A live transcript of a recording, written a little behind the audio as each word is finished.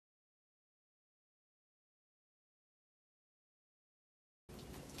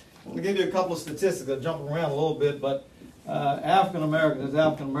I'm going to give you a couple of statistics. I'll jump around a little bit, but African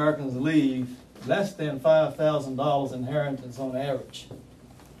Americans leave less than $5,000 inheritance on average.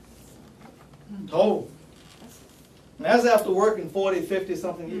 Total. And that's after working 40, 50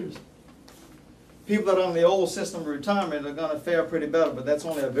 something years. People that are on the old system of retirement are going to fare pretty better, but that's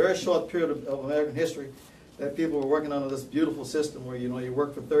only a very short period of American history that people were working under this beautiful system where, you know, you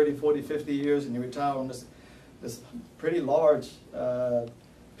work for 30, 40, 50 years and you retire on this pretty large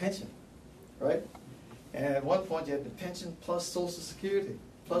pension, right? And at one point you had the pension plus Social Security,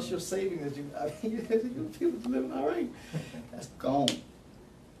 plus your savings that you people living all right. That's gone.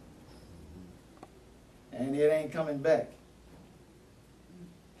 And it ain't coming back.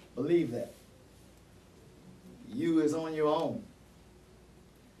 Believe that. You is on your own.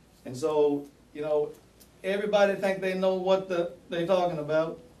 And so, you know, everybody think they know what they're talking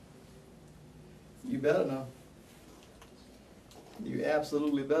about. You better know. You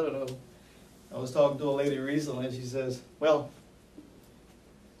absolutely better know. I was talking to a lady recently and she says, well,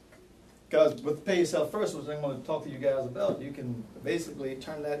 because with Pay Yourself First, which I'm going to talk to you guys about, you can basically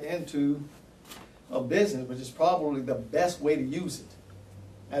turn that into a business, which is probably the best way to use it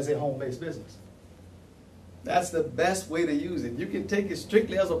as a home-based business. That's the best way to use it. You can take it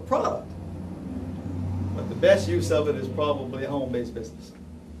strictly as a product, but the best use of it is probably a home-based business.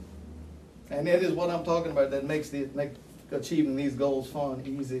 And it is what I'm talking about that makes achieving these goals fun,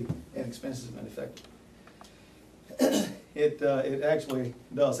 easy, and expensive and effective. It actually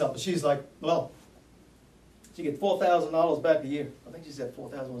does help. But she's like, well, she gets $4,000 back a year. I think she said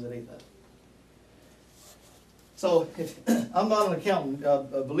 4,000, was it 8,000? So I'm not an accountant.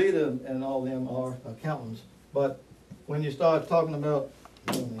 Belita and all of them are accountants. But when you start talking about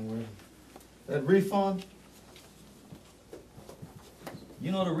that refund,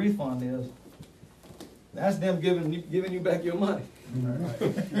 you know what a refund is. That's them giving you back your money.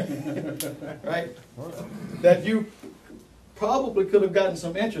 Right? That you probably could have gotten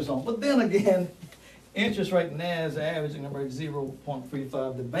some interest on. But then again, interest rate now is averaging about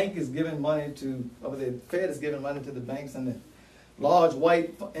 0.35. The bank is giving money to, or the Fed is giving money to the banks and the large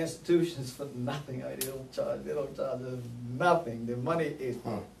white institutions for nothing. I mean, they don't charge us nothing. The money is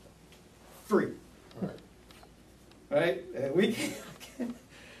free. Right? And we can't,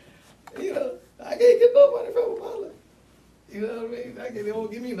 you know, I can't get no money from a mother. You know what I mean? They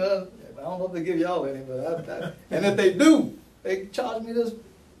won't give me none. I don't know if they give y'all any, but and if they do, they charge me this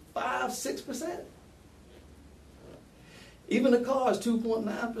 5-6%. Even the car is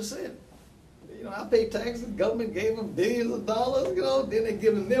 2.9%. You know, I pay taxes. The government gave them billions of dollars. You know, then they're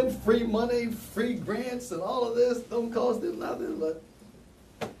giving them free money, free grants, and all of this. Don't cost them nothing, but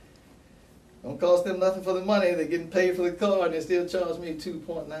don't cost them nothing for the money. They're getting paid for the car, and they still charge me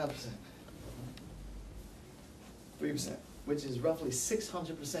 2.9%, 3%, which is roughly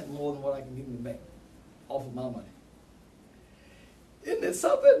 600% more than what I can get in the bank off of my money. Isn't it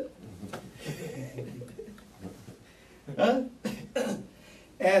something? Huh?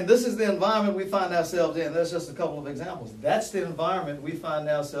 And this is the environment we find ourselves in. That's just a couple of examples. That's the environment we find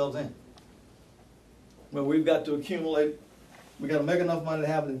ourselves in. Well, we've got to accumulate. We've got to make enough money to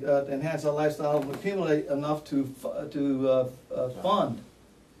have to enhance our lifestyle and accumulate enough to fund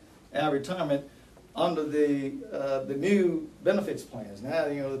our retirement under the new benefits plans. Now,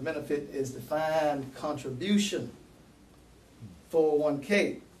 you know, the benefit is defined contribution,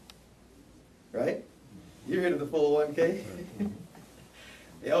 401k, right? You heard of the 401k?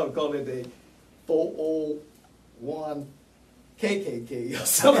 They ought to call it the 401 KKK or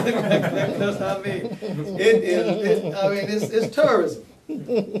something like that. That's what I mean. It's terrorism.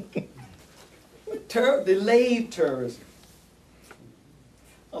 Delayed terrorism.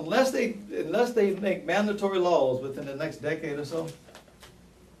 Unless they make mandatory laws within the next decade or so,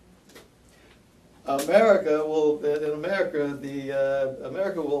 America will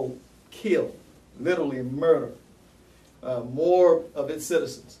kill, literally murder, more of its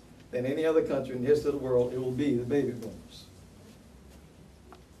citizens than any other country in the history of the world. It will be the baby boomers.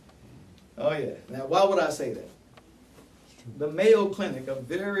 Oh yeah. Now, why would I say that? The Mayo Clinic, a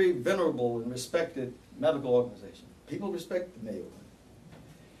very venerable and respected medical organization. People respect the Mayo Clinic.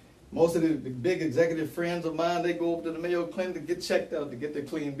 Most of the big executive friends of mine, they go over to the Mayo Clinic to get checked out, to get their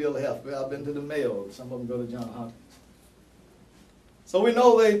clean bill of health. Well, I've been to the Mayo. Some of them go to Johns Hopkins. So we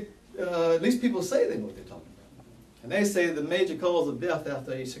know at least people say they know what they're talking about. And they say the major cause of death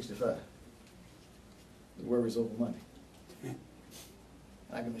after age 65 is worries over money.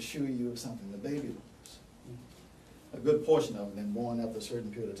 I can assure you of something, the baby boomers, a good portion of them been born after a certain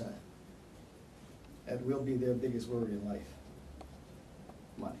period of time. That will be their biggest worry in life.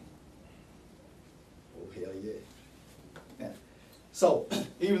 Money. Oh, hell yeah. Yeah. So,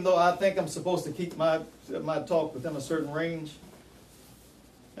 even though I think I'm supposed to keep my talk within a certain range,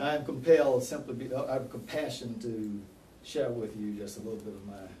 I am compelled simply, I have compassion to share with you just a little bit of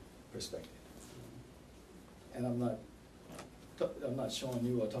my perspective. And I'm not showing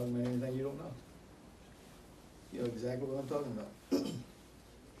you or talking about anything you don't know. You know exactly what I'm talking about.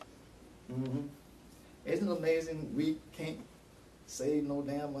 Isn't it amazing we can't save no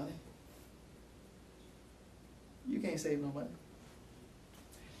damn money? You can't save no money.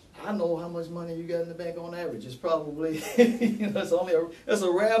 I know how much money you got in the bank on average. It's probably, you know, it's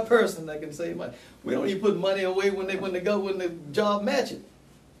a rare person that can save money. We don't even put money away when the job match it.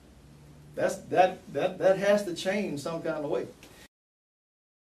 That has to change some kind of way.